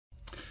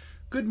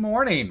Good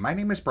morning. My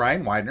name is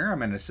Brian Weidner.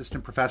 I'm an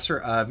assistant professor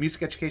of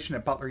music education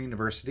at Butler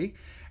University.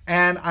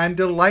 And I'm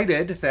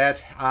delighted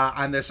that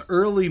on this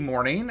early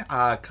morning,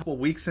 a couple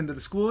weeks into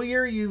the school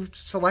year, you've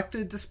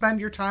selected to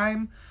spend your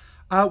time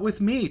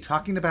with me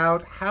talking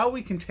about how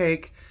we can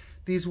take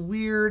these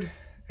weird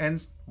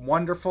and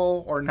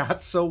wonderful or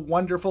not so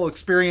wonderful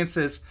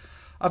experiences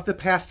of the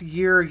past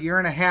year, year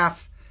and a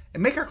half,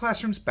 and make our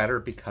classrooms better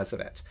because of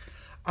it.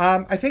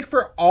 I think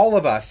for all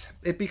of us,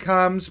 it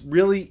becomes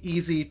really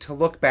easy to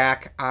look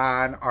back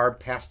on our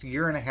past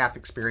year and a half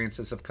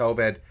experiences of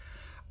COVID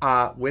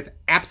with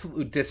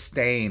absolute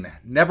disdain,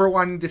 never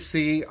wanting to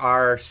see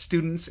our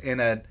students in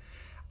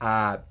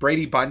a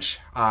Brady Bunch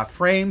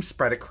frame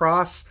spread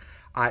across,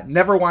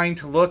 never wanting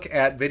to look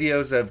at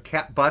videos of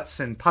cat butts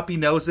and puppy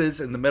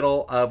noses in the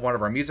middle of one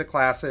of our music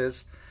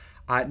classes,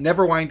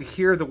 never wanting to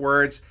hear the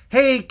words,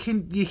 "Hey,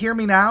 can you hear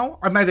me now?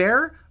 Am I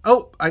there?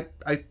 Oh,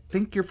 I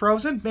think you're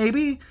frozen,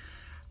 maybe."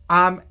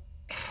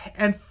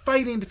 And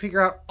fighting to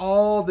figure out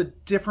all the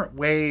different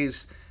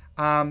ways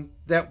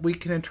that we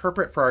can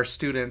interpret for our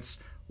students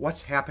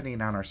what's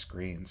happening on our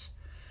screens.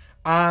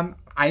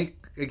 I,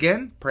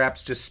 again,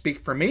 perhaps just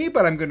speak for me,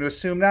 but I'm going to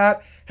assume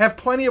not, have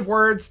plenty of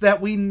words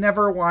that we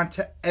never want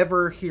to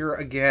ever hear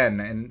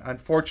again. And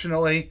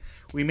unfortunately,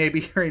 we may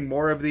be hearing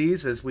more of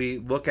these as we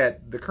look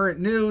at the current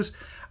news.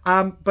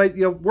 But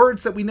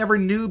words that we never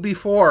knew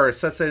before,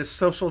 such as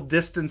social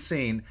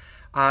distancing,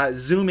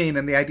 Zooming,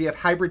 and the idea of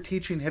hybrid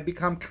teaching have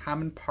become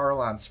common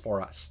parlance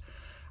for us.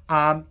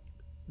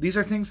 These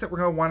are things that we're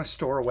going to want to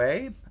store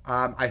away.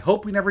 I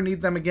hope we never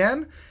need them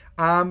again,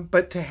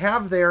 but to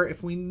have there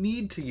if we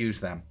need to use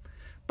them.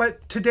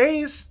 But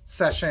today's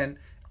session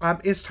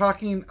is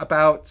talking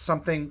about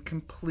something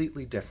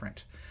completely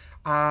different.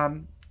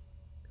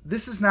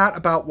 This is not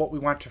about what we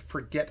want to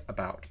forget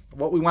about,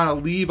 what we want to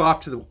leave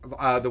off to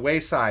the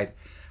wayside,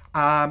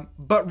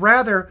 but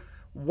rather,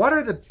 what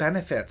are the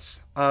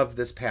benefits of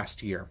this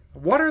past year?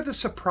 What are the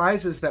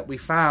surprises that we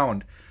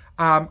found,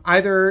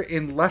 either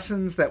in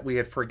lessons that we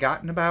had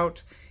forgotten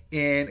about,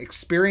 in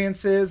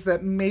experiences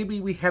that maybe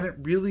we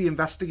hadn't really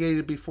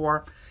investigated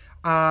before?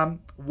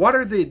 What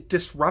are the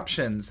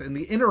disruptions and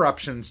the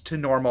interruptions to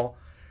normal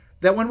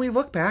that when we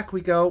look back,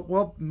 we go,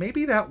 well,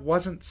 maybe that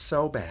wasn't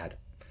so bad.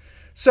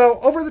 So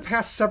over the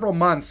past several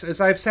months,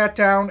 as I've sat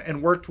down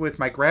and worked with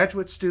my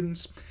graduate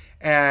students,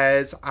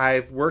 as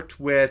I've worked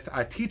with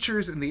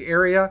teachers in the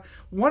area,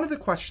 one of the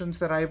questions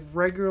that I've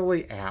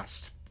regularly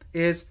asked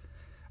is,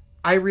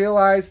 I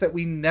realize that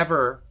we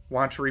never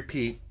want to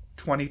repeat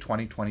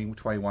 2020,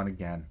 2021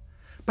 again.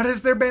 But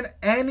has there been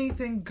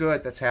anything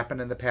good that's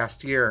happened in the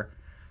past year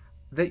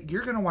that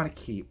you're going to want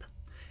to keep?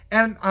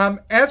 And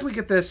as we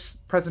get this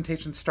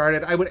presentation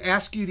started, I would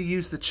ask you to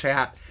use the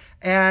chat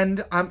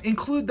and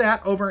include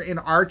that over in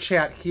our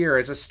chat here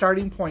as a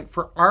starting point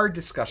for our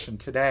discussion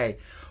today.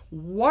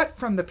 What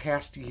from the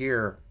past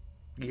year,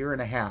 year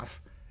and a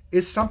half,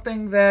 is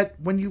something that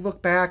when you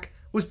look back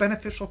was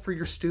beneficial for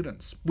your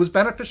students, was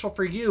beneficial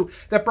for you,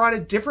 that brought a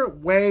different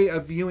way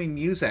of viewing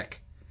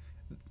music,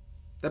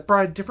 that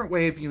brought a different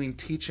way of viewing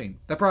teaching,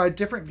 that brought a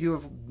different view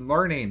of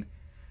learning,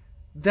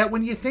 that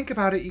when you think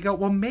about it, you go,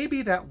 well,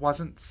 maybe that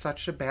wasn't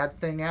such a bad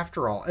thing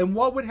after all. And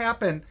what would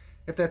happen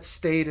if that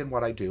stayed in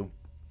what I do?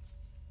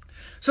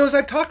 So as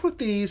I've talked with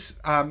these,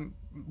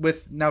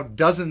 with now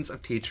dozens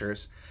of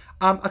teachers,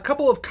 a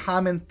couple of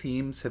common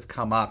themes have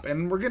come up,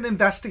 and we're going to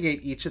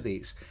investigate each of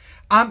these.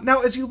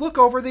 Now, as you look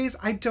over these,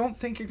 I don't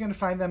think you're going to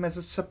find them as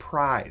a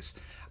surprise.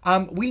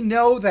 We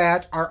know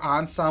that our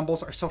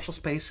ensembles are social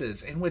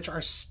spaces in which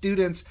our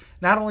students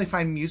not only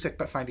find music,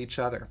 but find each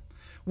other.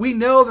 We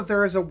know that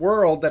there is a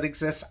world that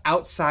exists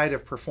outside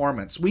of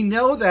performance. We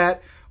know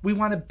that we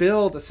want to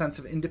build a sense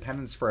of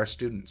independence for our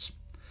students.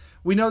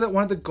 We know that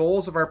one of the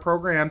goals of our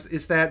programs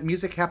is that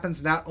music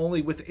happens not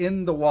only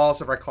within the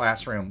walls of our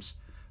classrooms,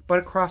 but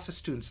across a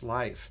student's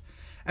life.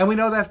 And we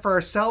know that for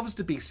ourselves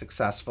to be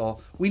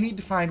successful, we need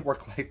to find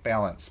work-life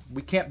balance.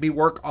 We can't be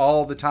work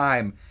all the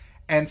time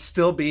and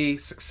still be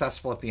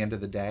successful at the end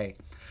of the day.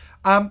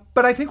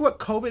 But I think what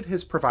COVID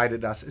has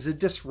provided us is a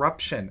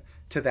disruption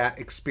to that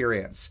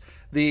experience.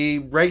 The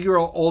regular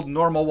old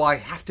normal, well, I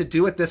have to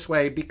do it this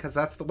way because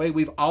that's the way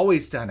we've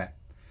always done it.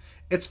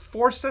 It's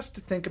forced us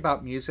to think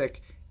about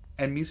music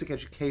and music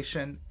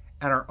education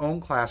and our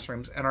own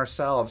classrooms and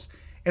ourselves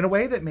in a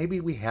way that maybe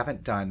we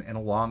haven't done in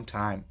a long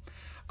time.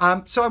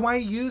 So I want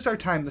to use our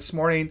time this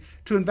morning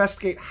to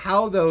investigate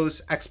how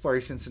those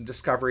explorations and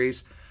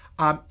discoveries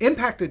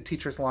impacted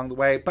teachers along the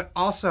way, but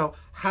also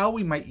how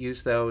we might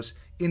use those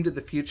into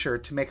the future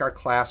to make our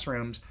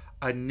classrooms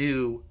a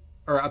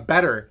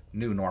better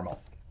new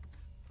normal.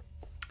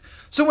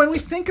 So when we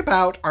think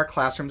about our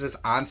classrooms as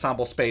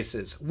ensemble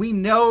spaces, we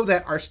know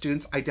that our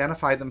students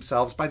identify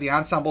themselves by the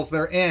ensembles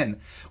they're in.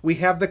 We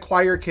have the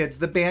choir kids,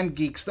 the band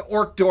geeks, the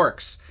orc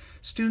dorks.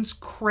 Students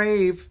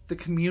crave the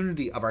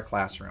community of our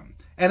classroom.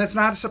 And it's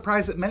not a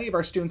surprise that many of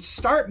our students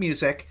start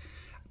music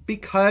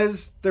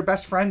because their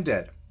best friend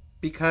did,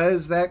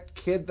 because that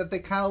kid that they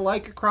kind of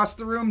like across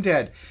the room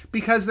did,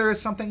 because there is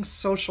something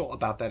social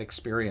about that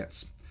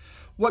experience.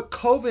 What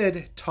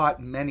COVID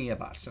taught many of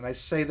us, and I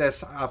say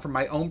this from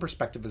my own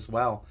perspective as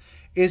well,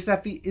 is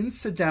that the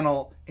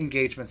incidental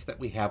engagements that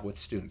we have with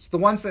students, the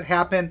ones that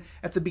happen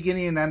at the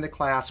beginning and end of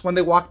class, when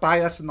they walk by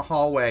us in the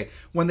hallway,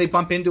 when they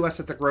bump into us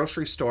at the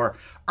grocery store,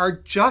 are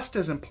just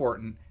as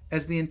important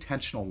as the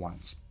intentional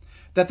ones.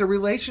 That the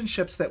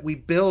relationships that we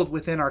build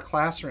within our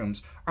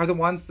classrooms are the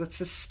ones that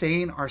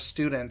sustain our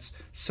students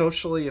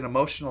socially and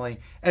emotionally,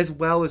 as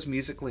well as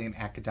musically and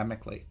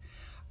academically.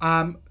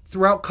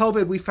 Throughout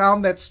COVID, we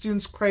found that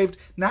students craved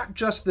not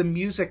just the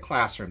music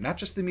classroom, not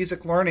just the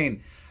music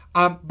learning,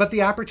 but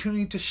the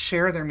opportunity to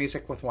share their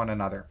music with one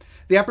another,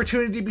 the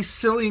opportunity to be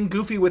silly and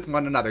goofy with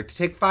one another, to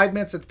take 5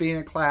 minutes at being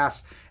in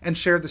class and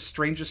share the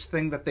strangest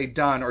thing that they've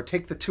done, or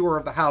take the tour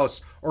of the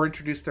house, or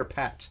introduce their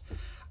pet.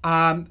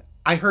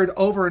 I heard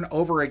over and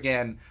over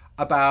again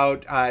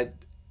about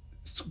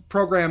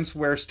programs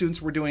where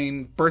students were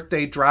doing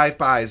birthday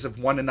drive-bys of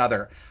one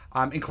another,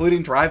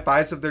 including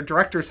drive-bys of their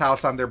director's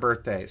house on their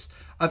birthdays,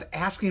 of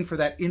asking for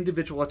that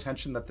individual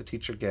attention that the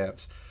teacher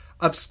gives,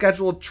 of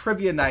scheduled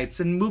trivia nights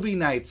and movie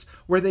nights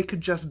where they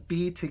could just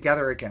be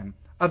together again,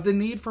 of the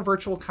need for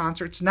virtual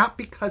concerts, not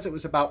because it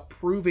was about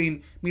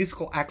proving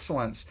musical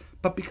excellence,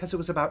 but because it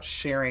was about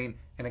sharing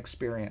an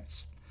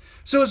experience.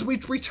 So as we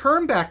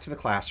return back to the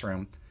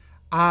classroom,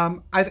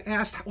 I've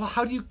asked, well,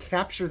 how do you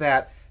capture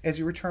that as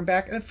you return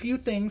back? And a few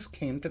things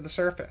came to the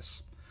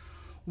surface.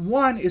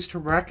 One is to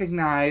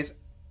recognize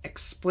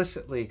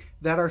explicitly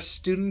that our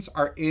students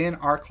are in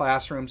our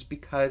classrooms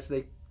because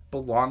they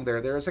belong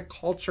there. There is a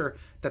culture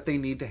that they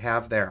need to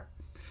have there.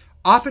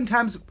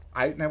 Oftentimes,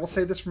 and I will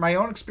say this from my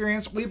own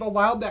experience, we've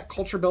allowed that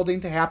culture building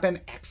to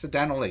happen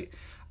accidentally.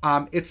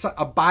 It's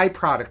a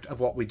byproduct of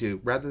what we do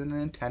rather than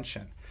an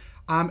intention.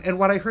 And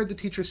what I heard the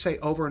teachers say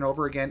over and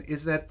over again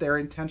is that their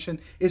intention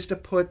is to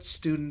put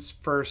students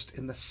first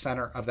in the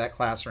center of that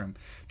classroom,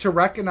 to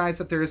recognize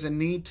that there is a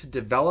need to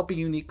develop a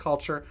unique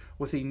culture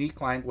with a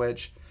unique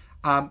language,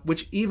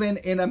 which even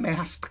in a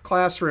masked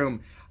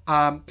classroom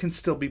can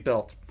still be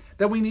built.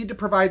 That we need to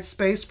provide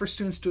space for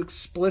students to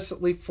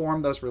explicitly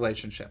form those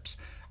relationships,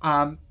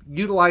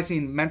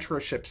 utilizing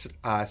mentorship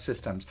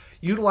systems,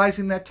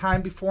 utilizing that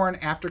time before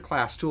and after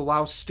class to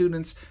allow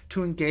students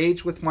to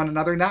engage with one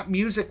another, not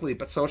musically,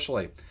 but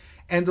socially,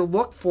 and to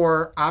look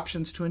for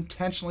options to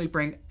intentionally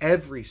bring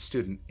every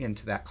student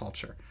into that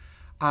culture.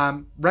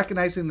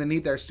 Recognizing the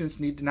need that our students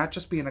need to not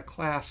just be in a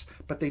class,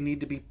 but they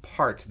need to be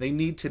part. They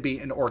need to be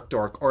an orc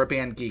dork or a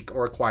band geek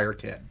or a choir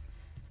kid.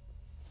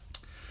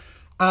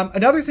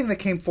 Another thing that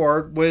came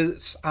forward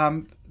was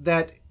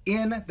that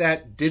in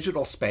that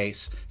digital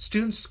space,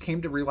 students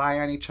came to rely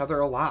on each other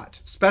a lot,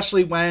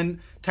 especially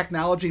when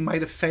technology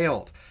might have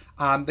failed.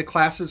 The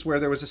classes where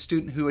there was a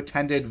student who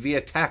attended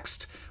via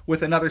text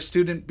with another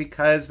student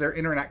because their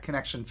internet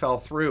connection fell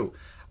through.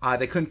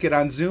 They couldn't get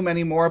on Zoom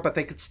anymore, but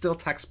they could still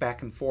text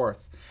back and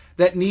forth.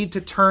 That need to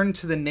turn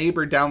to the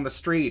neighbor down the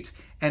street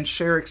and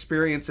share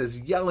experiences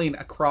yelling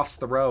across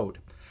the road.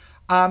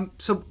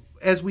 So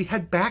as we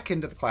head back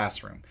into the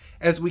classroom,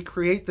 as we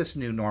create this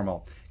new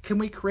normal, can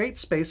we create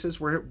spaces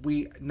where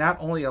we not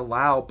only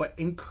allow but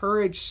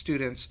encourage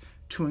students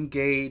to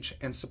engage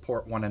and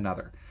support one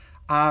another?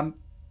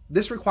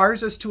 This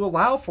requires us to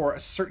allow for a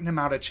certain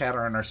amount of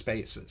chatter in our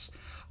spaces,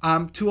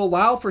 to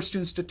allow for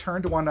students to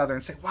turn to one another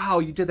and say, wow,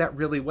 you did that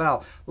really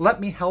well.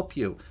 Let me help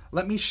you.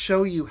 Let me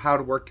show you how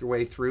to work your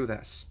way through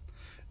this.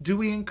 Do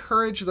we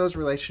encourage those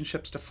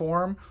relationships to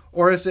form,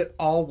 or is it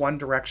all one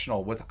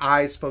directional with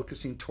eyes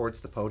focusing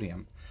towards the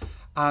podium?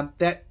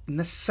 That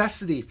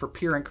necessity for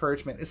peer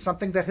encouragement is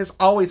something that has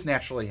always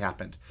naturally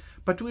happened.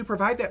 But do we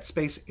provide that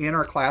space in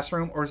our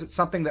classroom, or is it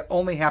something that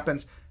only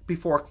happens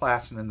before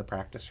class and in the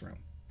practice room?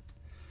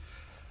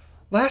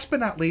 Last but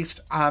not least,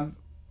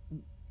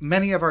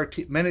 many of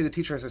the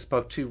teachers I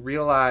spoke to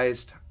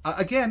realized,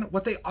 again,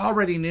 what they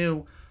already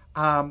knew,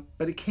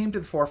 but it came to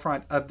the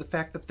forefront of the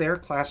fact that their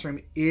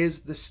classroom is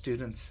the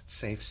students'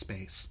 safe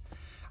space.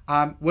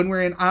 When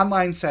we're in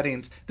online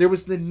settings, there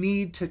was the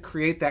need to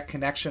create that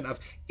connection of,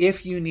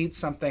 if you need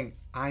something,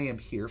 I am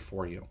here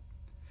for you.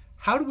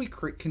 How do we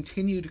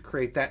continue to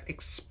create that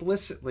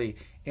explicitly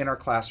in our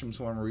classrooms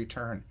when we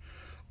return?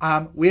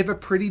 We have a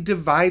pretty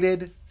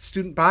divided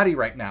student body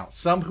right now.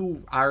 Some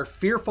who are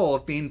fearful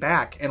of being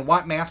back and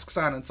want masks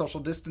on and social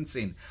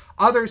distancing.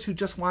 Others who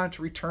just want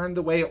to return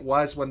the way it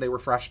was when they were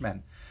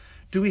freshmen.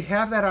 Do we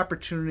have that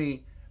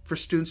opportunity for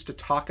students to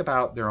talk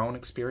about their own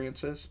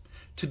experiences,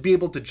 to be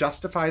able to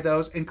justify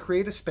those and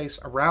create a space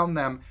around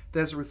them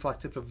that is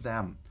reflective of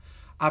them?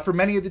 For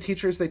many of the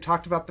teachers, they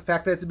talked about the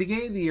fact that at the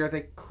beginning of the year,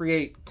 they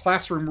create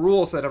classroom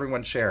rules that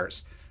everyone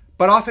shares.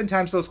 But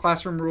oftentimes those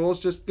classroom rules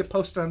just get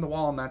posted on the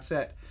wall and that's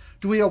it.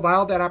 Do we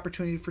allow that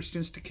opportunity for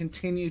students to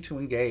continue to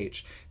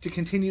engage, to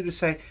continue to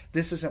say,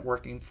 this isn't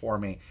working for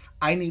me.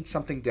 I need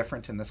something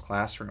different in this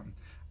classroom.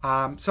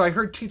 So I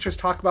heard teachers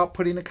talk about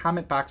putting a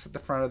comment box at the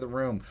front of the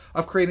room,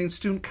 of creating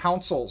student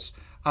councils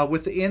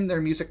within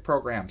their music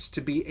programs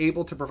to be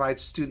able to provide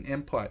student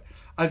input,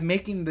 of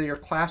making their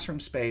classroom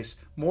space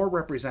more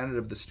representative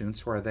of the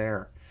students who are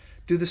there.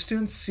 Do the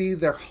students see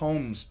their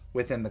homes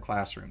within the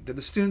classroom? Do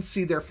the students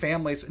see their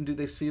families, and do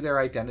they see their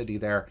identity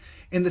there?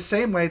 In the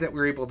same way that we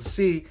were able to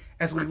see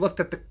as we looked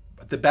at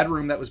the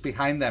bedroom that was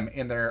behind them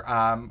in their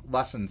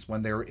lessons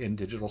when they were in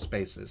digital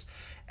spaces.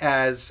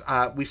 As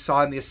we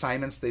saw in the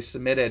assignments they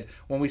submitted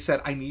when we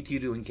said, I need you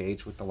to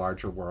engage with the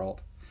larger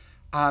world.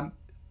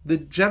 The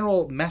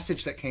general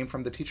message that came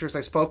from the teachers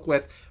I spoke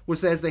with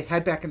was that as they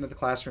head back into the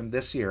classroom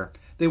this year,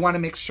 they want to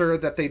make sure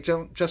that they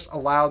don't just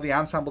allow the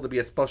ensemble to be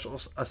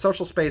a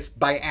social space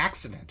by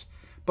accident,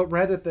 but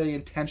rather they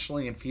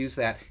intentionally infuse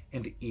that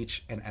into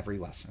each and every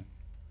lesson.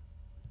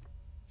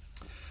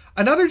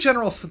 Another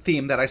general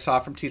theme that I saw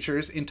from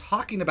teachers in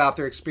talking about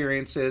their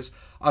experiences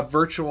of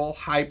virtual,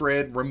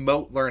 hybrid,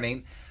 remote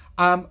learning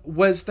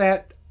was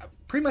that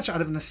pretty much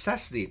out of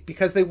necessity,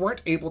 because they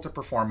weren't able to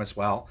perform as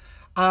well,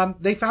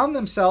 they found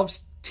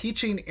themselves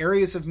teaching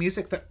areas of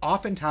music that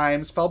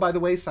oftentimes fell by the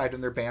wayside in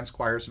their bands,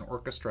 choirs, and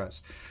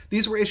orchestras.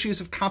 These were issues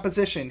of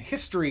composition,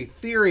 history,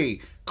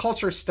 theory,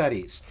 culture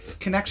studies,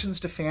 connections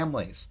to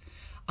families.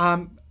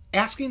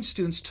 Asking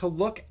students to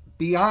look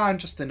beyond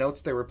just the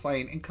notes they were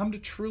playing and come to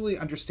truly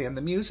understand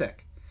the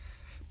music.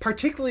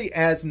 Particularly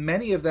as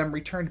many of them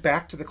returned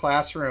back to the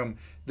classroom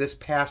this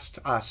past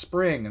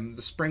spring, in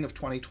the spring of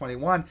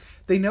 2021,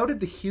 they noted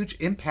the huge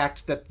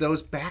impact that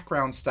those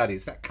background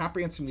studies, that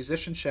comprehensive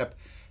musicianship,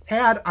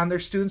 had on their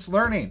students'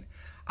 learning.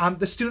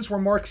 The students were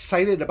more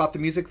excited about the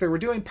music they were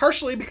doing,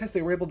 partially because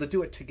they were able to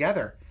do it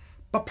together,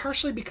 but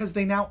partially because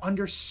they now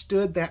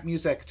understood that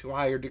music to a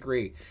higher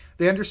degree.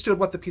 They understood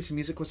what the piece of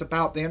music was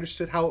about. They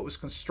understood how it was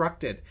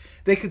constructed.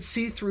 They could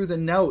see through the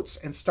notes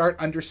and start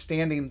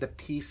understanding the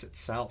piece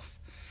itself.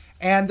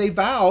 And they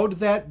vowed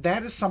that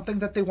that is something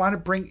that they want to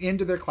bring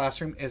into their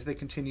classroom as they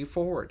continue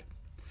forward.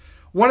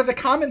 One of the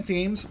common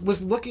themes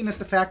was looking at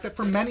the fact that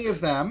for many of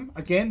them,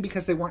 again,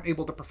 because they weren't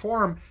able to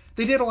perform,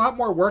 they did a lot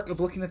more work of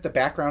looking at the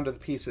background of the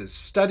pieces,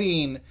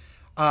 studying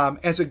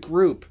as a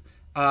group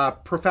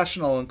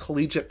professional and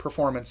collegiate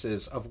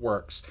performances of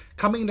works,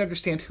 coming to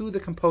understand who the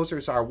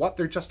composers are, what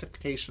their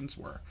justifications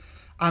were.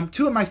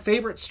 Two of my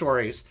favorite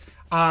stories,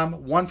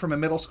 one from a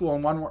middle school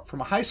and one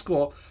from a high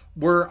school,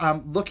 were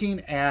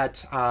looking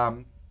at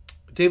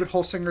David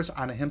Holsinger's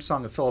On a Hymn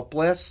Song of Philip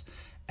Bliss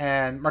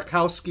and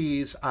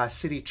Markowski's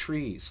City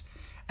Trees.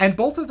 And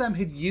both of them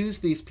had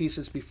used these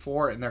pieces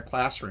before in their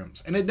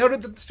classrooms and had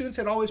noted that the students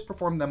had always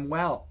performed them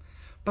well.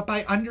 But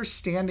by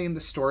understanding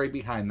the story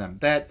behind them,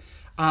 that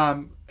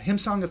Hymn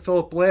Song of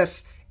Philip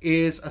Bliss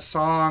is a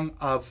song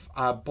of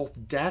both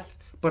death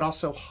but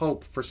also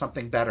hope for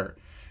something better.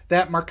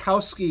 That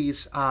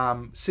Markowski's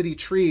City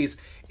Trees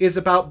is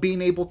about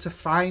being able to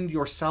find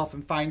yourself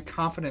and find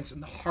confidence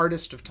in the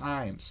hardest of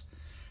times.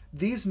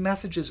 These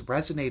messages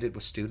resonated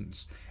with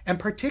students, and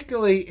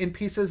particularly in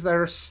pieces that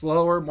are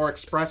slower, more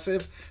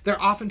expressive,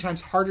 they're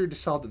oftentimes harder to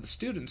sell to the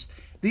students.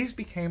 These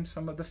became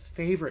some of the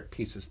favorite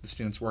pieces the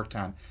students worked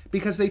on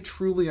because they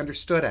truly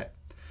understood it.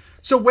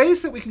 So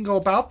ways that we can go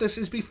about this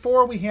is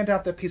before we hand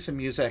out that piece of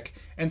music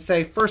and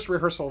say, first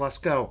rehearsal, let's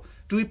go.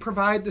 Do we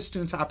provide the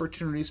students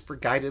opportunities for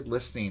guided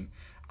listening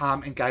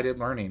and guided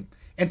learning?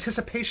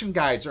 Anticipation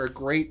guides are a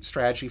great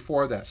strategy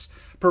for this.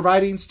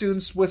 Providing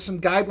students with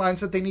some guidelines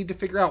that they need to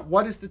figure out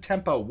what is the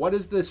tempo, what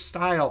is the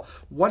style,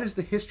 what is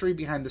the history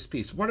behind this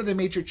piece, what are the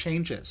major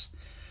changes.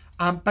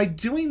 By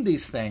doing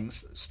these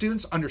things,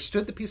 students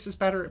understood the pieces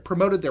better, it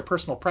promoted their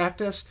personal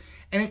practice,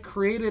 and it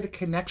created a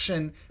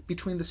connection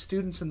between the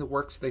students and the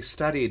works they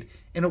studied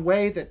in a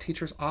way that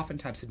teachers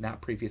oftentimes had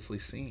not previously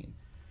seen.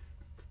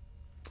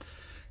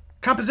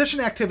 Composition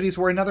activities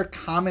were another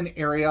common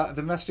area of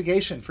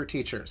investigation for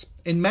teachers.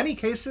 In many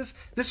cases,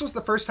 this was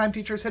the first time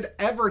teachers had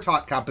ever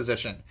taught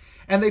composition,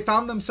 and they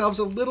found themselves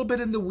a little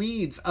bit in the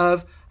weeds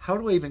of, how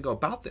do I even go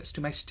about this?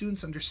 Do my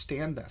students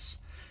understand this?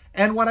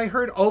 And what I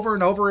heard over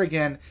and over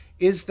again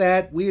is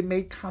that we had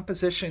made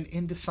composition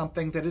into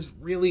something that is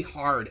really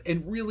hard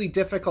and really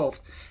difficult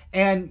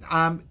and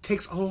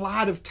takes a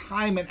lot of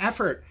time and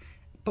effort.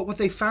 But what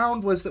they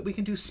found was that we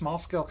can do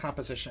small-scale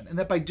composition, and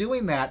that by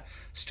doing that,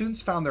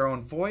 students found their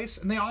own voice,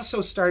 and they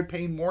also started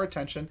paying more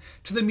attention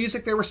to the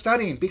music they were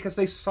studying because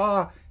they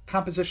saw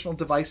compositional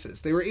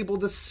devices. They were able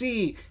to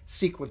see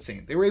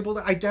sequencing. They were able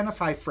to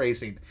identify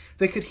phrasing.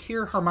 They could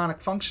hear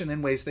harmonic function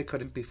in ways they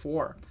couldn't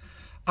before.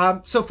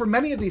 So for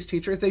many of these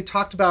teachers, they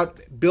talked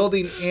about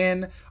building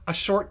in a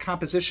short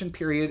composition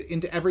period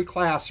into every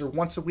class or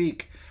once a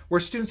week where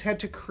students had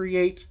to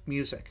create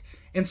music.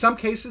 In some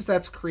cases,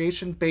 that's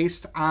creation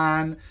based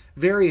on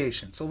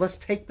variation. So let's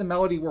take the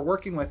melody we're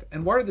working with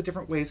and what are the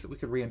different ways that we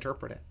could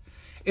reinterpret it.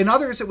 In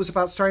others, it was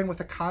about starting with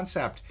a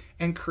concept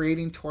and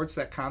creating towards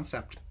that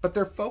concept. But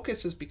their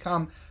focus has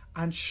become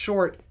on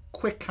short,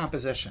 quick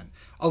composition,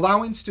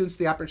 allowing students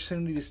the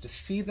opportunities to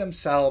see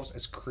themselves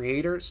as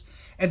creators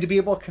and to be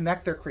able to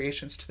connect their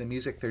creations to the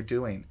music they're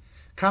doing.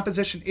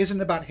 Composition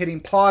isn't about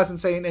hitting pause and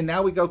saying, and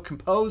now we go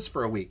compose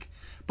for a week.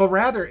 But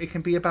rather, it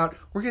can be about,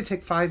 we're going to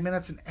take 5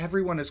 minutes and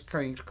everyone is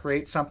going to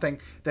create something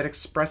that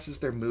expresses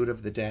their mood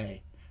of the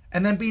day.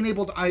 And then being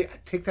able to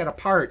take that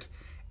apart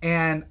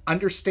and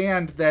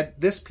understand that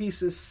this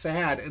piece is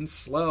sad and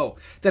slow,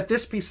 that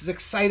this piece is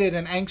excited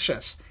and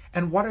anxious,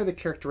 and what are the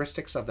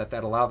characteristics of that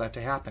allow that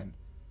to happen.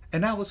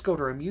 And now let's go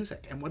to our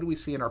music, and what do we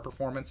see in our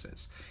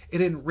performances?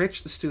 It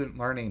enriched the student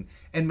learning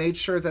and made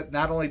sure that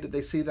not only did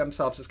they see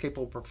themselves as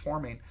capable of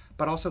performing,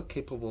 but also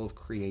capable of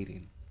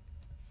creating.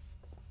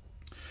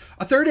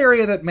 A third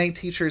area that many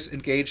teachers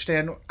engaged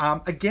in,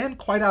 again,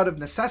 quite out of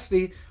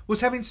necessity, was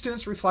having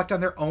students reflect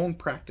on their own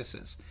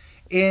practices.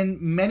 In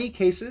many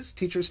cases,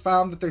 teachers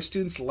found that their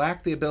students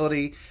lacked the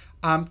ability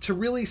to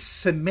really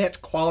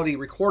submit quality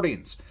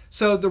recordings.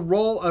 So the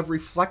role of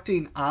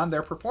reflecting on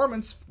their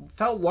performance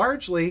fell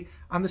largely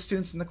on the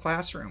students in the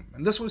classroom.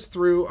 And this was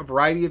through a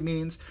variety of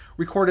means.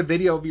 Record a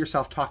video of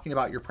yourself talking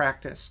about your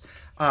practice.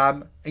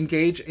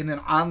 Engage in an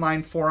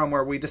online forum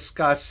where we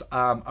discuss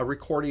a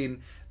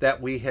recording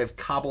that we have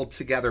cobbled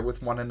together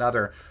with one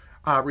another.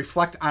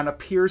 Reflect on a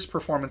peer's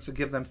performance and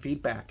give them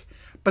feedback.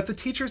 But the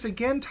teachers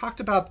again talked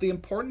about the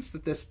importance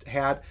that this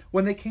had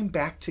when they came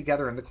back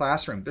together in the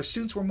classroom. Their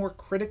students were more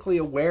critically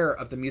aware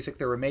of the music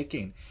they were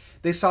making.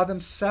 They saw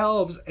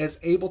themselves as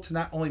able to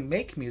not only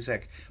make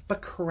music,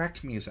 but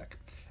correct music.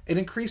 It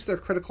increased their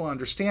critical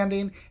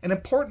understanding and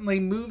importantly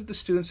moved the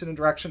students in a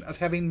direction of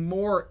having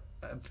more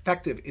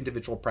effective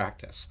individual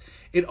practice.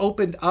 It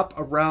opened up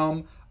a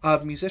realm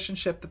of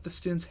musicianship that the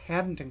students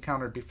hadn't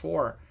encountered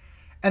before.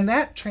 And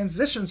that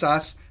transitions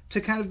us to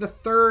kind of the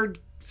third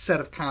set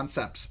of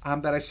concepts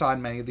that I saw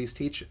in many of these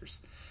teachers.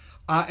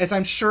 As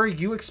I'm sure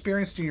you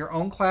experienced in your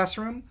own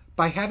classroom,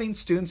 by having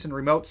students in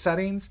remote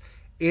settings,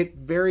 it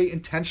very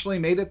intentionally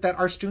made it that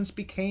our students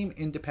became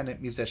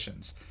independent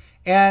musicians.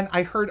 And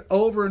I heard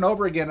over and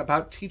over again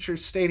about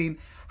teachers stating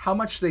how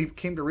much they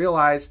came to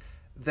realize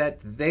that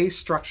they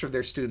structured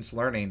their students'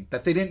 learning,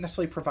 that they didn't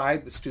necessarily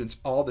provide the students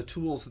all the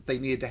tools that they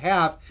needed to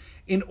have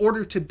in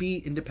order to be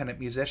independent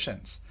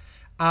musicians.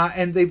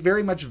 And they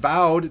very much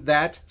vowed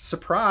that,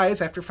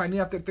 surprise, after finding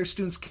out that their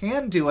students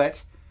can do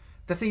it,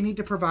 that they need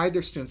to provide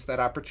their students that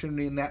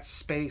opportunity and that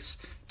space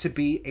to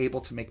be able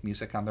to make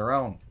music on their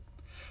own.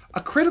 A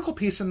critical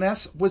piece in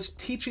this was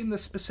teaching the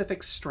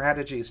specific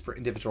strategies for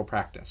individual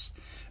practice.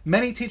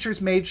 Many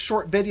teachers made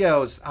short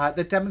videos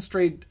that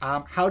demonstrate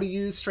how to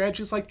use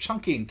strategies like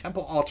chunking, tempo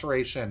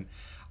alteration,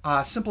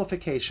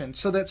 simplification,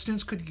 so that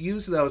students could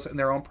use those in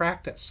their own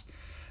practice.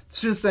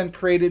 Students then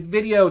created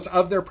videos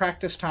of their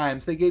practice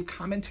times. They gave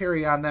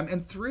commentary on them,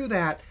 and through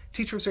that,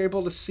 teachers are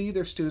able to see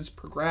their students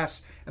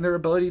progress and their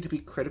ability to be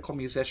critical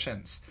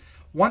musicians.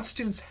 Once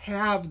students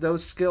have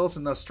those skills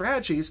and those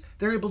strategies,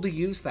 they're able to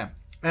use them.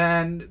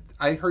 And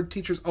I heard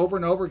teachers over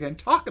and over again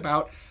talk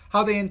about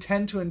how they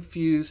intend to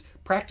infuse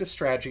practice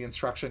strategy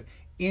instruction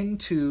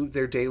into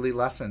their daily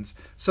lessons,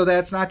 so that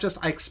it's not just,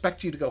 I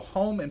expect you to go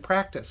home and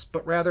practice,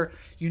 but rather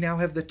you now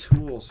have the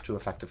tools to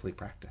effectively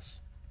practice.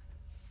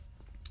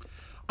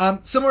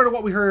 Similar to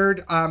what we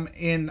heard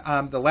in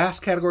the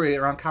last category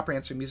around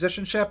comprehensive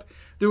musicianship,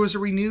 there was a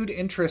renewed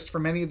interest for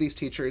many of these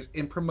teachers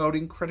in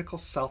promoting critical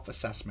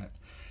self-assessment.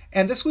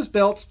 And this was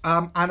built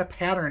on a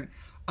pattern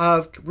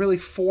of really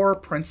 4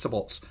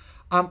 principles.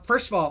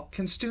 First of all,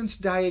 can students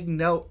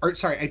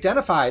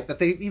identify that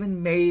they've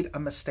even made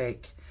a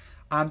mistake?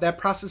 That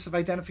process of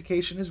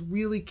identification is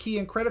really key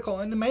and critical.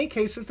 And in many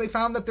cases, they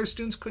found that their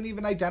students couldn't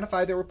even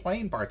identify they were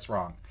playing parts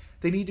wrong.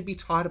 They need to be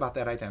taught about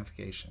that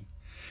identification.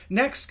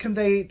 Next, can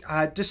they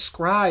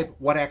describe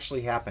what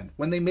actually happened?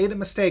 When they made a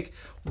mistake,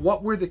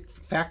 what were the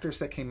factors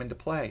that came into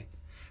play?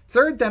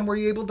 Third, then, were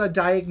you able to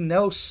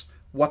diagnose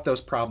what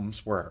those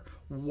problems were?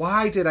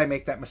 Why did I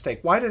make that mistake?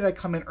 Why did I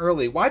come in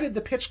early? Why did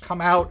the pitch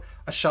come out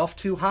a shelf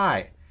too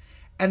high?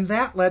 And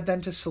that led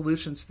then to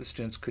solutions the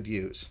students could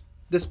use.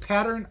 This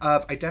pattern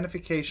of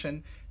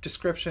identification,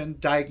 description,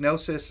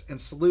 diagnosis,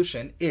 and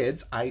solution,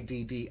 IDS,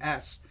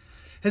 IDDS,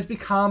 has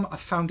become a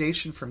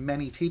foundation for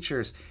many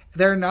teachers.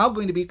 They're now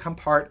going to become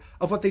part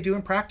of what they do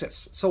in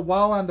practice. So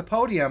while on the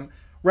podium,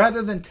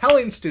 rather than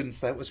telling students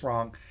that it was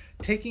wrong,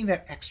 taking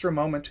that extra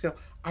moment to go,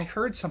 I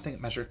heard something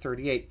at measure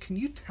 38. Can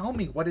you tell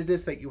me what it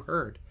is that you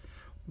heard?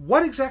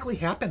 What exactly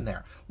happened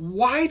there?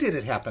 Why did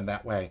it happen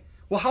that way?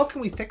 Well, how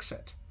can we fix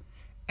it?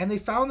 And they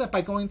found that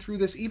by going through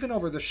this, even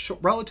over the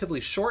relatively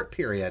short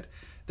period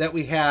that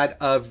we had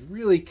of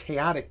really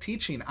chaotic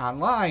teaching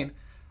online,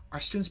 our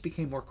students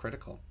became more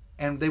critical.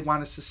 And they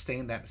want to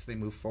sustain that as they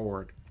move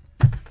forward.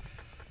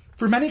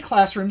 For many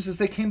classrooms, as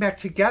they came back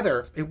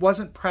together, it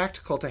wasn't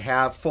practical to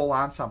have full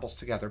ensembles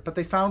together, but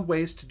they found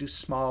ways to do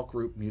small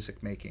group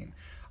music making,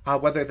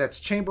 whether that's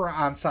chamber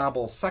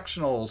ensembles,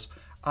 sectionals,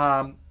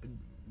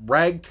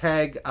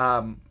 ragtag,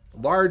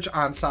 large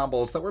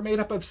ensembles that were made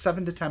up of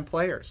 7 to 10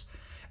 players.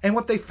 And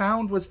what they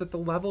found was that the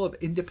level of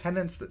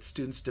independence that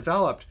students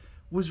developed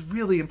was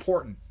really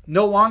important.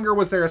 No longer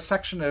was there a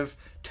section of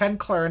 10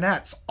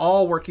 clarinets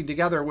all working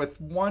together with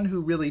 1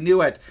 who really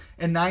knew it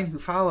and 9 who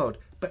followed,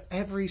 but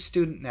every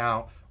student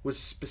now was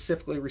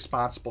specifically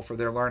responsible for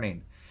their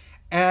learning.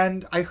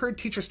 And I heard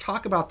teachers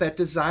talk about that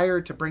desire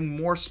to bring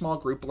more small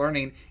group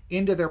learning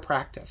into their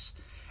practice.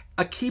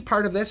 A key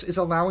part of this is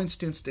allowing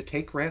students to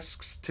take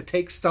risks, to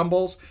take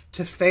stumbles,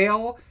 to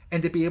fail,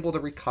 and to be able to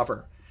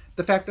recover.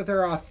 the fact that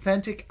there are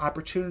authentic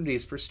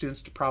opportunities for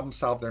students to problem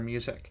solve their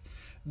music,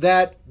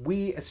 that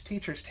we as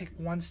teachers take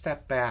one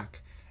step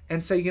back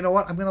and say, you know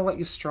what, I'm going to let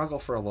you struggle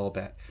for a little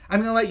bit.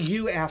 I'm going to let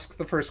you ask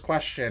the first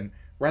question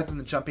rather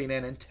than jumping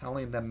in and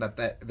telling them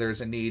that there's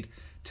a need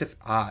to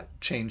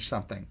change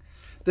something.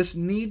 This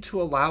need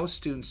to allow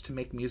students to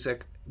make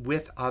music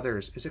with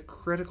others is a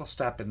critical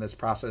step in this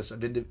process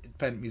of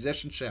independent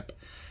musicianship.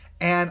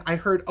 And I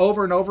heard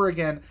over and over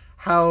again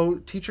how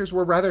teachers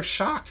were rather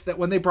shocked that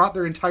when they brought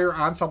their entire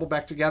ensemble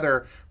back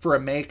together for a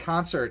May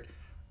concert,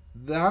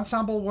 the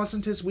ensemble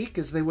wasn't as weak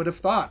as they would have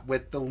thought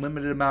with the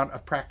limited amount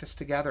of practice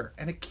together.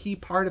 And a key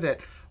part of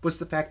it was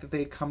the fact that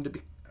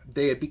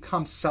they had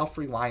become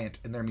self-reliant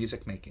in their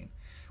music making.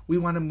 We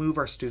want to move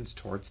our students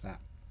towards that.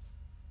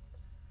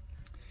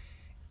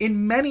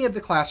 In many of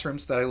the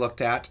classrooms that I looked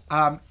at,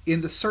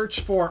 in the search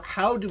for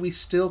how do we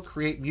still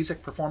create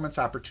music performance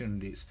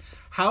opportunities,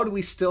 how do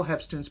we still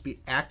have students be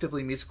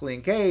actively musically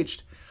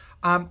engaged,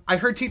 I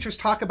heard teachers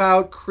talk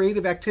about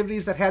creative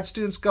activities that had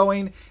students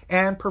going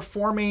and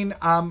performing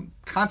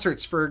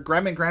concerts for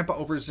Grandma and Grandpa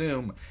over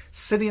Zoom,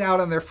 sitting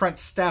out on their front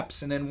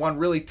steps, and in one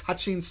really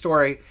touching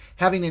story,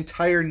 having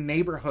entire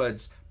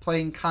neighborhoods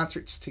playing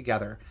concerts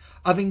together,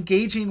 of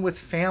engaging with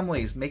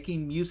families,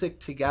 making music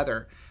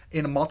together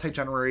in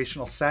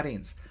multi-generational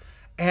settings.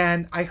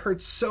 And I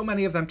heard so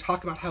many of them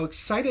talk about how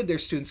excited their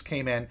students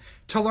came in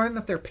to learn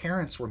that their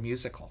parents were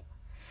musical,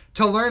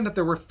 to learn that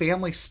there were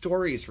family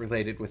stories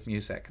related with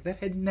music that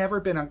had never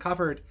been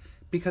uncovered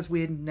because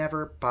we had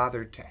never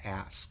bothered to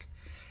ask.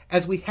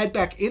 As we head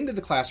back into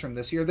the classroom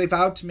this year, they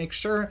vowed to make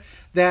sure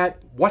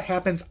that what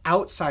happens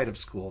outside of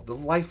school, the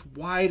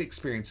life-wide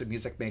experience of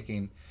music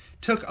making,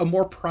 took a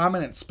more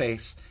prominent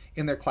space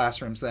in their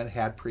classrooms than it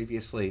had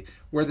previously,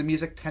 where the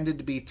music tended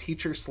to be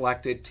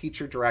teacher-selected,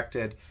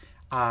 teacher-directed,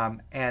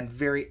 and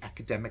very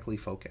academically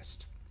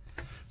focused.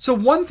 So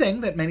one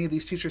thing that many of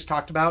these teachers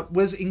talked about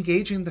was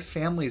engaging the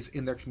families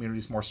in their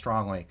communities more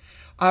strongly.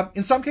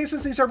 In some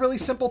cases, these are really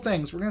simple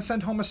things. We're going to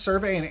send home a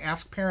survey and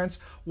ask parents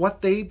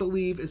what they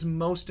believe is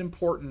most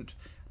important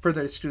for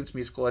their students'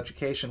 musical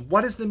education.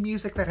 What is the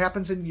music that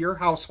happens in your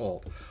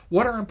household?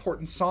 What are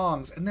important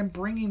songs? And then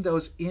bringing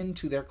those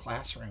into their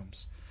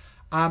classrooms.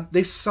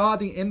 They saw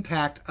the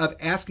impact of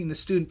asking the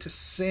student to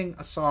sing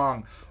a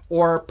song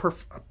or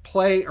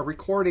play a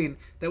recording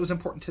that was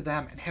important to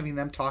them and having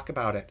them talk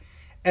about it,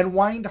 and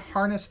wanting to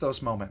harness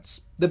those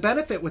moments. The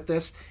benefit with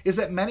this is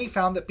that many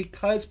found that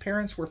because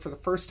parents were for the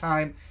first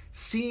time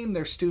seeing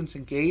their students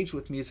engage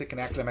with music in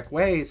academic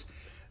ways,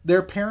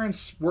 their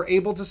parents were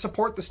able to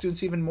support the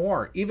students even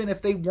more, even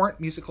if they weren't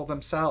musical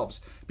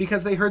themselves,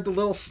 because they heard the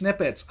little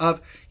snippets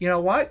of, you know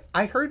what,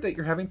 I heard that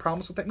you're having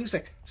problems with that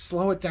music.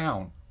 Slow it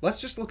down.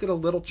 Let's just look at a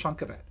little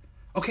chunk of it.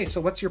 Okay,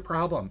 so what's your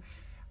problem?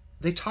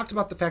 They talked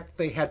about the fact that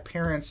they had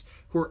parents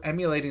who were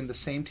emulating the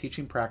same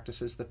teaching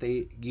practices that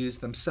they used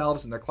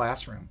themselves in their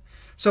classroom.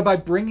 So by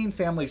bringing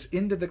families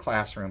into the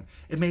classroom,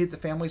 it made the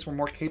families were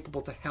more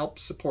capable to help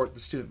support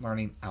the student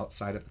learning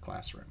outside of the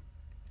classroom.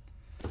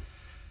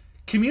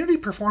 Community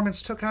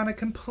performance took on a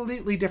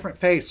completely different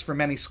face for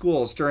many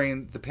schools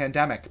during the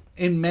pandemic.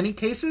 In many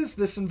cases,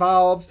 this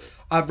involved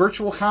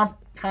virtual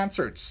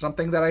concerts,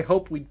 something that I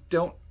hope we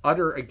don't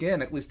utter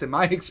again, at least in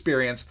my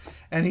experience,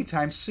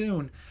 anytime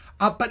soon.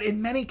 But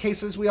in many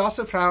cases, we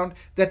also found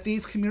that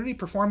these community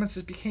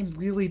performances became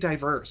really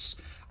diverse.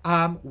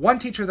 One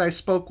teacher that I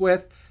spoke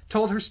with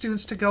told her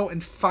students to go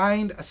and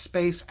find a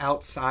space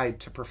outside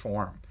to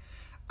perform.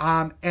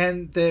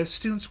 And the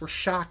students were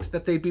shocked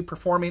that they'd be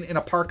performing in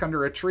a park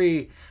under a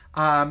tree,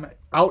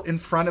 out in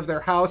front of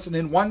their house, and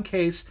in one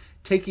case,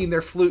 taking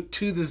their flute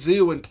to the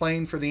zoo and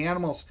playing for the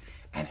animals,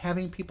 and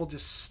having people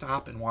just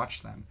stop and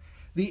watch them.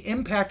 The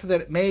impact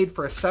that it made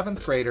for a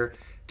 7th grader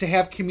to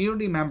have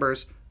community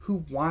members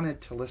who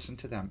wanted to listen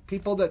to them,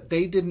 people that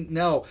they didn't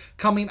know,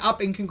 coming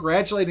up and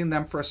congratulating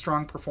them for a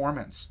strong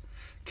performance.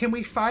 Can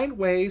we find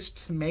ways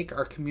to make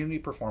our community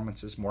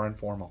performances more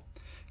informal?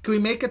 Can we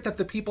make it that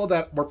the people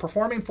that we're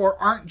performing for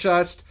aren't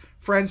just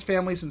friends,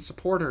 families, and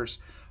supporters,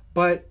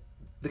 but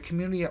the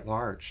community at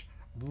large?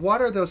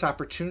 What are those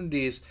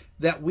opportunities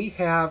that we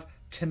have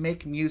to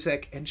make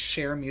music and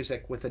share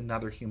music with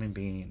another human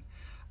being?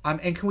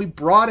 And can we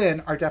broaden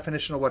our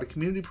definition of what a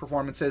community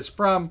performance is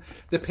from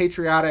the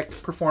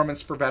patriotic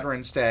performance for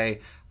Veterans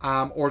Day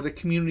or the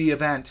community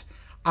event,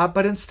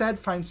 but instead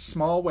find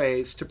small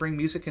ways to bring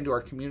music into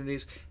our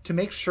communities to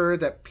make sure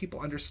that people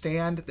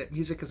understand that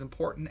music is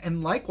important,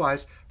 and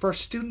likewise for our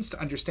students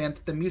to understand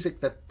that the music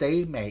that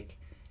they make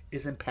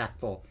is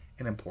impactful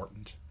and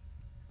important.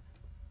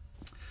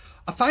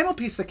 A final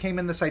piece that came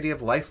in this idea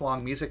of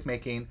lifelong music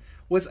making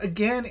was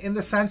again in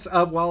the sense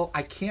of, well,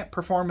 I can't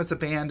perform as a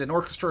band, an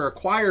orchestra, or a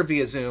choir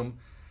via Zoom.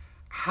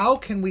 How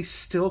can we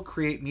still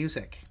create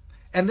music?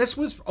 And this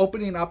was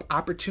opening up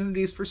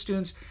opportunities for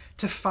students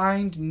to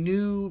find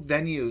new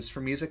venues for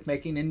music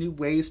making and new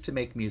ways to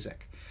make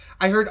music.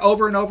 I heard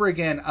over and over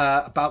again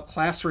about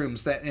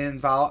classrooms that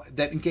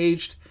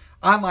engaged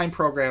online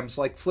programs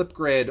like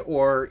Flipgrid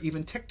or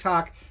even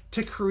TikTok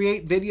to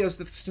create videos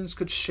that the students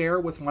could share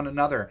with one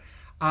another.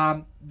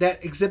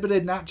 that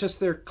exhibited not just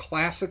their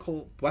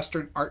classical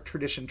Western art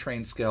tradition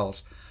trained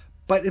skills,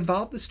 but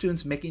involved the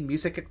students making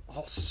music in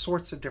all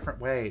sorts of different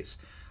ways.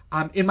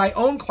 In my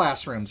own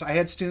classrooms, I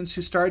had students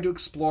who started to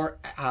explore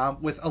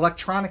with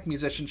electronic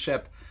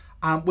musicianship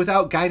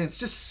without guidance,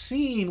 just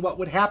seeing what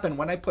would happen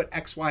when I put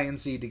X, Y, and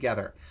Z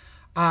together.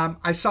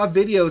 I saw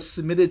videos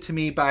submitted to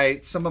me by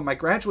some of my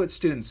graduate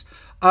students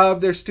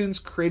of their students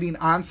creating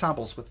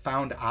ensembles with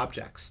found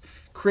objects,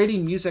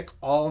 creating music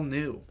all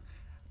new.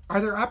 Are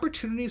there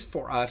opportunities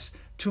for us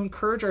to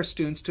encourage our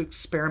students to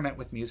experiment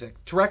with music,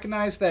 to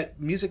recognize that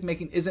music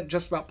making isn't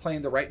just about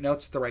playing the right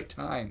notes at the right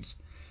times,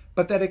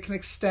 but that it can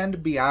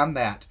extend beyond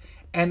that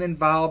and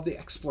involve the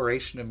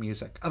exploration of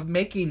music, of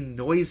making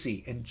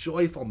noisy and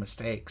joyful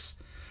mistakes?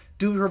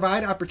 Do we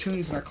provide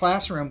opportunities in our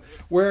classroom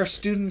where our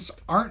students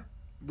aren't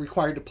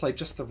required to play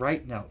just the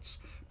right notes,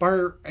 but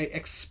are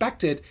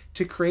expected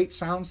to create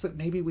sounds that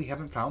maybe we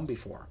haven't found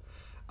before?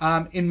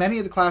 In many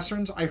of the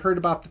classrooms, I heard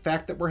about the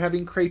fact that we're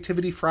having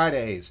Creativity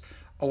Fridays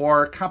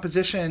or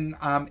composition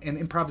and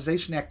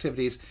improvisation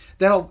activities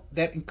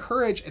that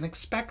encourage and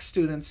expect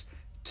students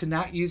to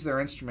not use their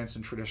instruments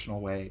in traditional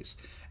ways.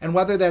 And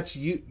whether that's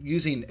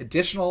using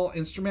additional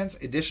instruments,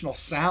 additional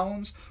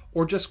sounds,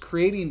 or just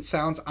creating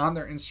sounds on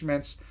their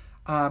instruments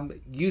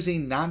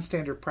using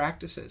non-standard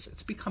practices,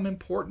 it's become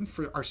important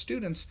for our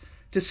students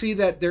to see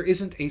that there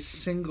isn't a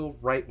single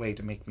right way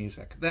to make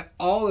music, that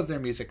all of their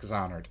music is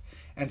honored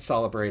and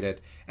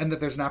celebrated, and that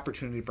there's an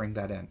opportunity to bring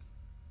that in.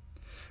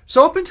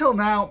 So up until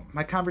now,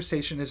 my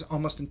conversation has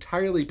almost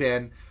entirely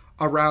been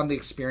around the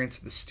experience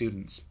of the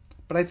students.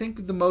 But I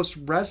think the most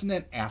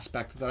resonant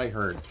aspect that I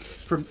heard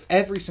from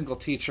every single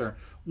teacher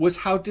was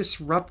how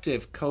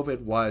disruptive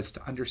COVID was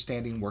to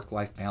understanding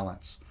work-life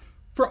balance.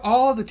 For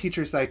all the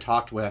teachers that I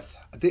talked with,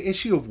 the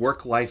issue of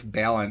work-life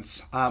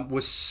balance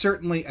was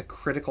certainly a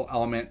critical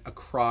element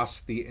across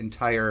the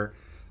entire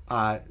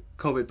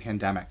COVID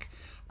pandemic.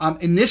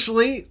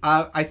 Initially,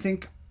 I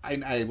think,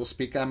 and I will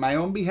speak on my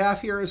own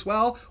behalf here as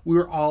well, we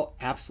were all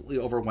absolutely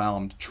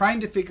overwhelmed,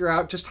 trying to figure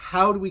out just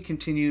how do we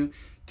continue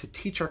to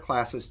teach our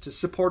classes, to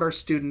support our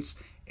students,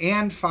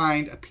 and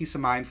find a peace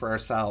of mind for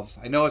ourselves.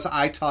 I know as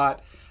I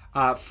taught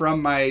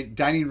from my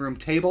dining room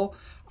table,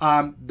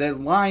 the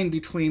line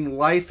between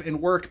life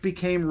and work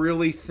became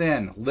really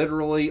thin,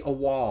 literally a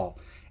wall.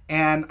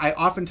 And I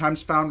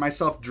oftentimes found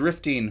myself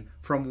drifting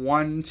from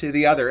one to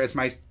the other as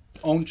my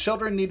own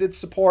children needed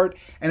support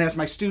and as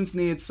my students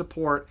needed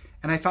support,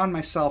 and I found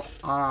myself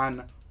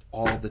on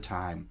all the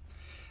time.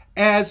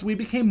 As we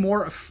became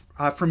more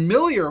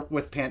familiar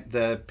with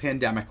the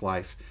pandemic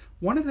life,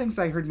 one of the things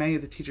that I heard many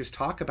of the teachers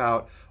talk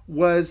about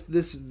was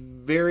this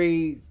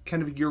very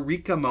kind of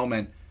eureka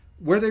moment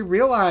where they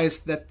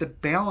realized that the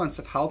balance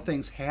of how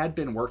things had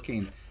been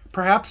working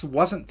perhaps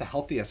wasn't the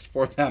healthiest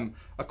for them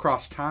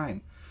across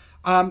time.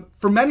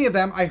 For many of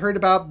them, I heard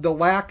about the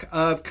lack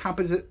of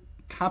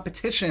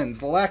competitions,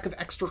 the lack of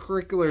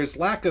extracurriculars,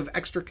 lack of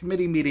extra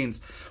committee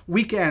meetings,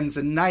 weekends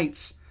and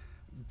nights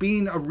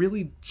being a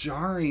really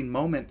jarring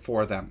moment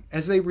for them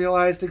as they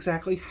realized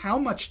exactly how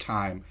much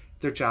time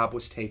their job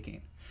was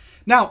taking.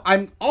 Now,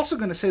 I'm also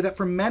going to say that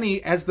for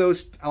many, as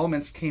those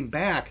elements came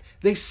back,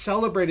 they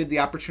celebrated the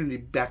opportunity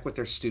to be back with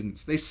their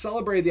students. They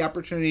celebrated the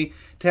opportunity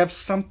to have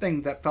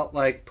something that felt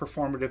like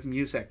performative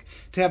music,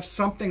 to have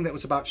something that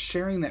was about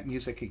sharing that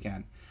music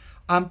again.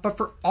 But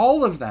for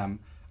all of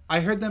them, I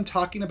heard them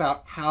talking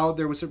about how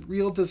there was a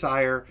real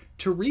desire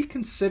to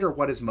reconsider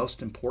what is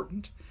most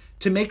important,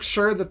 to make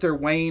sure that they're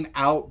weighing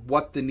out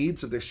what the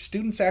needs of their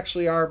students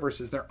actually are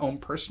versus their own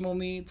personal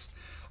needs.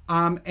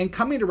 And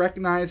coming to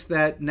recognize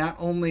that not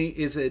only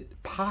is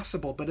it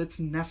possible, but it's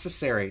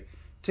necessary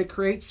to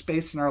create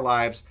space in our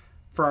lives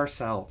for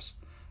ourselves.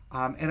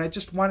 And I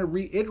just want to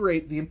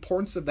reiterate the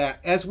importance of that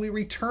as we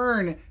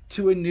return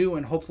to a new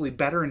and hopefully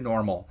better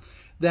normal,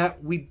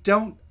 that we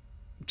don't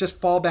just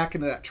fall back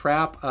into that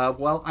trap of,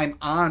 well, I'm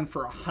on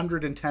for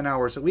 110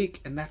 hours a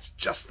week, and that's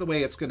just the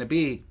way it's going to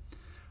be.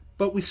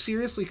 But we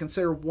seriously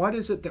consider what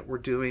is it that we're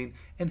doing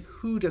and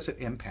who does it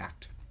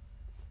impact.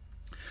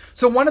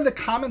 So one of the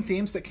common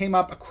themes that came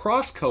up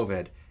across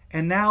COVID,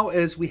 and now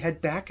as we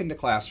head back into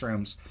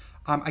classrooms,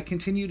 I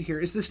continue to hear,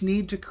 is this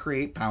need to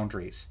create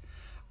boundaries.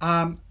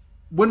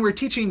 When we're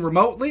teaching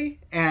remotely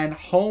and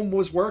home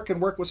was work and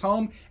work was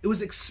home, it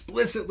was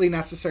explicitly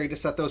necessary to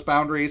set those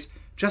boundaries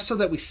just so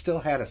that we still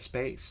had a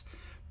space.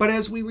 But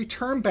as we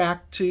return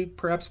back to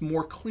perhaps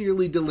more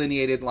clearly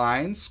delineated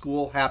lines,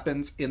 school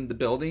happens in the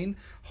building,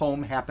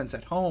 home happens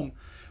at home,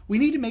 we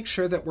need to make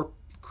sure that we're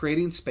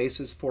creating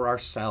spaces for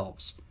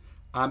ourselves.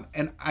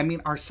 And I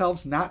mean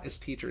ourselves not as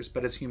teachers,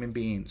 but as human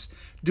beings.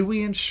 Do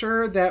we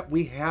ensure that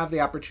we have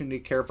the opportunity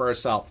to care for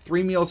ourselves?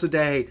 3 meals a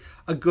day,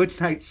 a good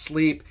night's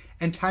sleep,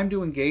 and time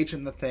to engage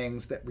in the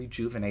things that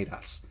rejuvenate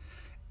us.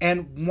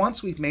 And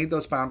once we've made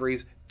those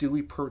boundaries, do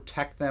we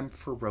protect them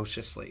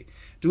ferociously?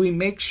 Do we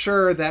make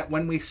sure that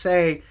when we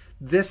say,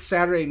 this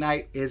Saturday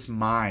night is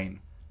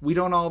mine, we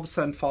don't all of a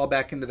sudden fall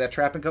back into that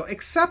trap and go,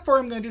 except for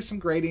I'm going to do some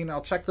grading,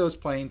 I'll check those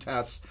playing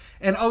tests,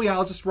 and oh yeah,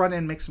 I'll just run in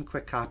and make some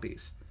quick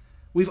copies.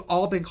 We've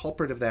all been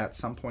culprit of that at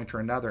some point or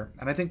another.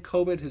 And I think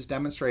COVID has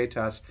demonstrated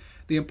to us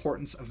the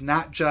importance of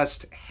not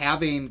just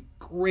having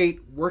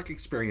great work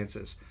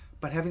experiences,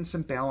 but having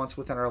some balance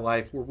within our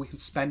life where we can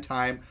spend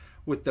time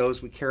with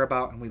those we care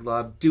about and we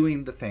love,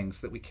 doing the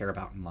things that we care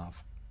about and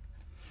love.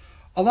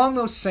 Along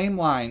those same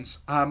lines,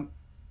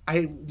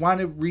 I want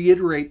to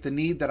reiterate the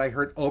need that I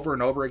heard over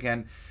and over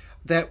again,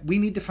 that we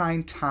need to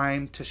find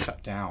time to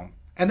shut down.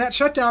 And that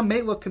shutdown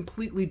may look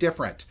completely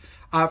different.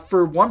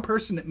 For one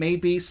person, it may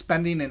be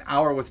spending an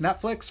hour with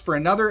Netflix. For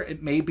another,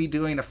 it may be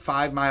doing a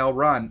 5-mile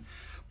run.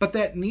 But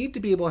that need to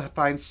be able to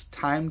find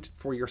time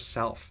for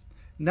yourself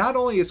not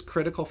only is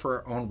critical for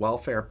our own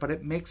welfare, but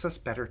it makes us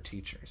better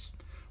teachers.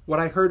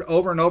 What I heard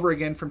over and over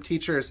again from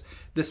teachers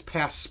this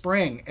past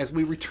spring as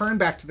we returned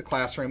back to the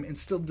classroom in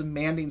still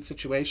demanding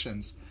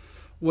situations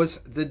was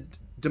the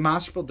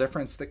demonstrable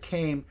difference that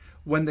came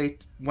when they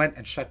went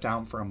and shut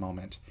down for a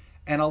moment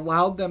and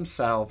allowed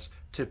themselves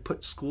to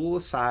put school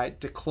aside,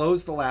 to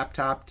close the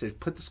laptop, to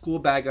put the school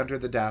bag under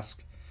the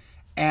desk,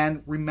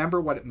 and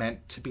remember what it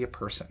meant to be a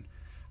person.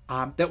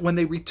 That when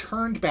they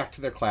returned back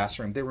to their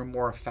classroom, they were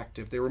more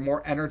effective, they were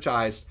more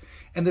energized.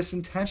 And this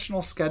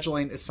intentional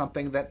scheduling is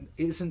something that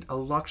isn't a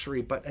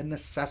luxury, but a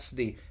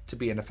necessity to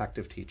be an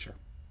effective teacher.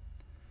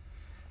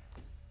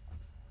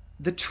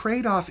 The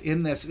trade-off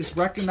in this is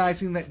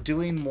recognizing that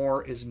doing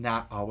more is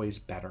not always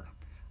better.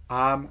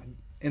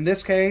 In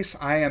this case,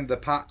 I am the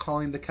pot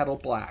calling the kettle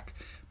black,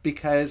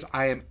 because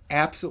I am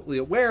absolutely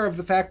aware of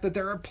the fact that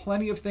there are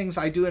plenty of things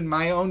I do in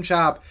my own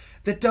job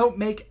that don't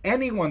make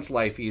anyone's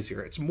life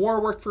easier. It's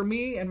more work for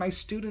me, and my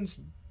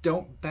students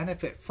don't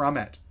benefit from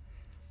it.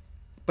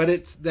 But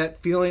it's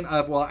that feeling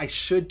of, well, I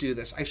should do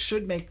this. I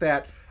should make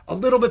that a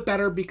little bit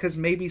better because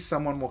maybe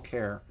someone will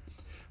care.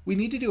 We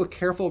need to do a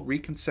careful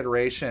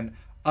reconsideration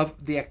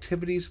of the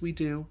activities we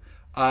do,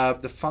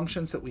 of the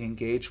functions that we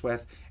engage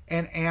with,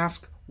 and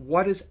ask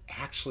what is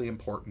actually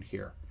important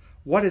here.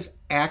 What is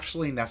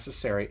actually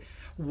necessary?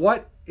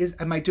 What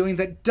am I doing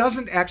that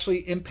doesn't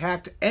actually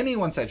impact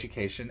anyone's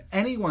education,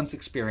 anyone's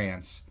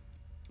experience,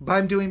 but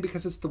I'm doing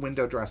because it's the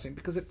window dressing,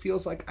 because it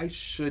feels like I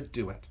should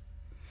do it?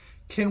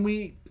 Can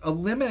we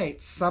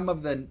eliminate some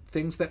of the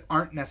things that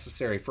aren't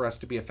necessary for us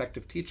to be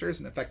effective teachers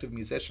and effective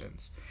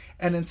musicians,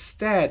 and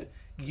instead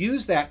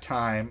use that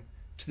time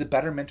to the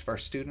betterment of our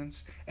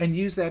students and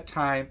use that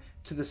time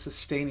to the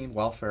sustaining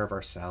welfare of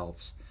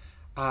ourselves?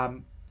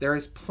 There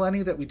is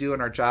plenty that we do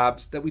in our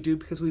jobs that we do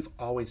because we've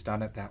always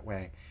done it that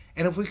way.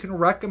 And if we can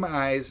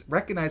recognize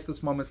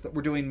those moments that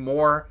we're doing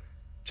more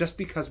just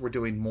because we're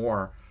doing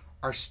more,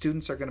 our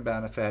students are going to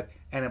benefit,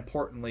 and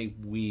importantly,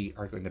 we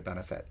are going to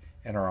benefit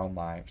in our own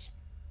lives.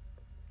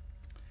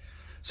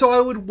 So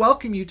I would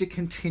welcome you to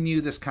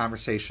continue this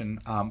conversation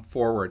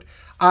forward.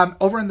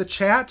 Over in the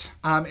chat,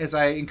 as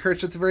I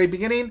encouraged at the very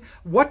beginning,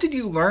 what did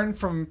you learn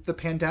from the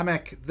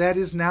pandemic that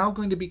is now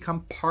going to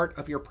become part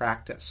of your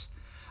practice?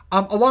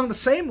 Along the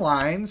same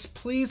lines,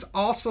 please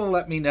also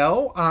let me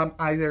know,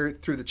 either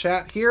through the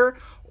chat here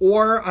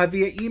or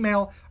via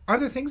email, are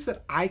there things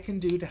that I can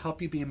do to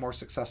help you be a more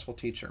successful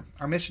teacher?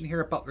 Our mission here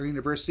at Butler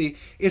University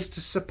is to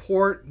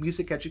support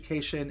music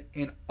education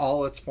in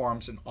all its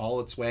forms, in all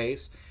its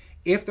ways.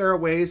 If there are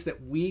ways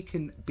that we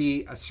can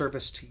be a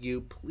service to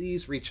you,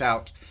 please reach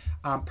out.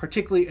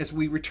 Particularly as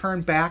we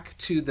return back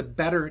to the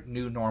better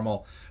new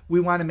normal,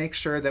 we want to make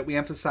sure that we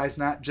emphasize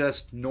not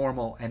just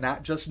normal and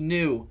not just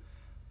new,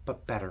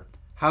 but better.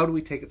 How do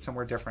we take it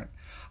somewhere different?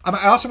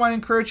 I also want to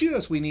encourage you,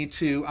 as we need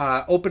to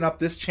open up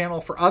this channel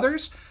for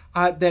others,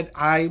 that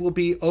I will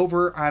be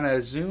over on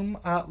a Zoom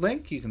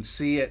link. You can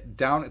see it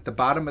down at the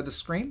bottom of the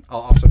screen.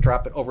 I'll also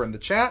drop it over in the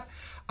chat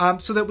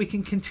so that we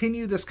can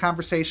continue this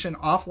conversation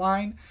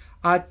offline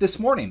this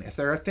morning. If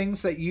there are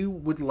things that you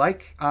would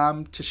like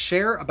to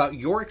share about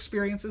your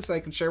experiences that I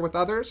can share with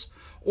others,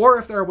 or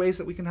if there are ways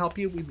that we can help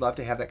you, we'd love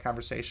to have that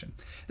conversation.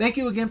 Thank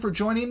you again for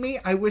joining me.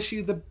 I wish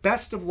you the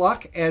best of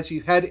luck as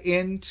you head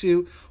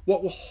into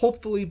what will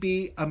hopefully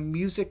be a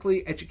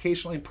musically,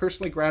 educationally, and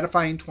personally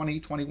gratifying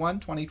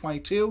 2021,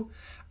 2022.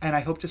 And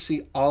I hope to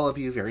see all of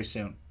you very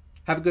soon.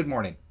 Have a good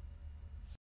morning.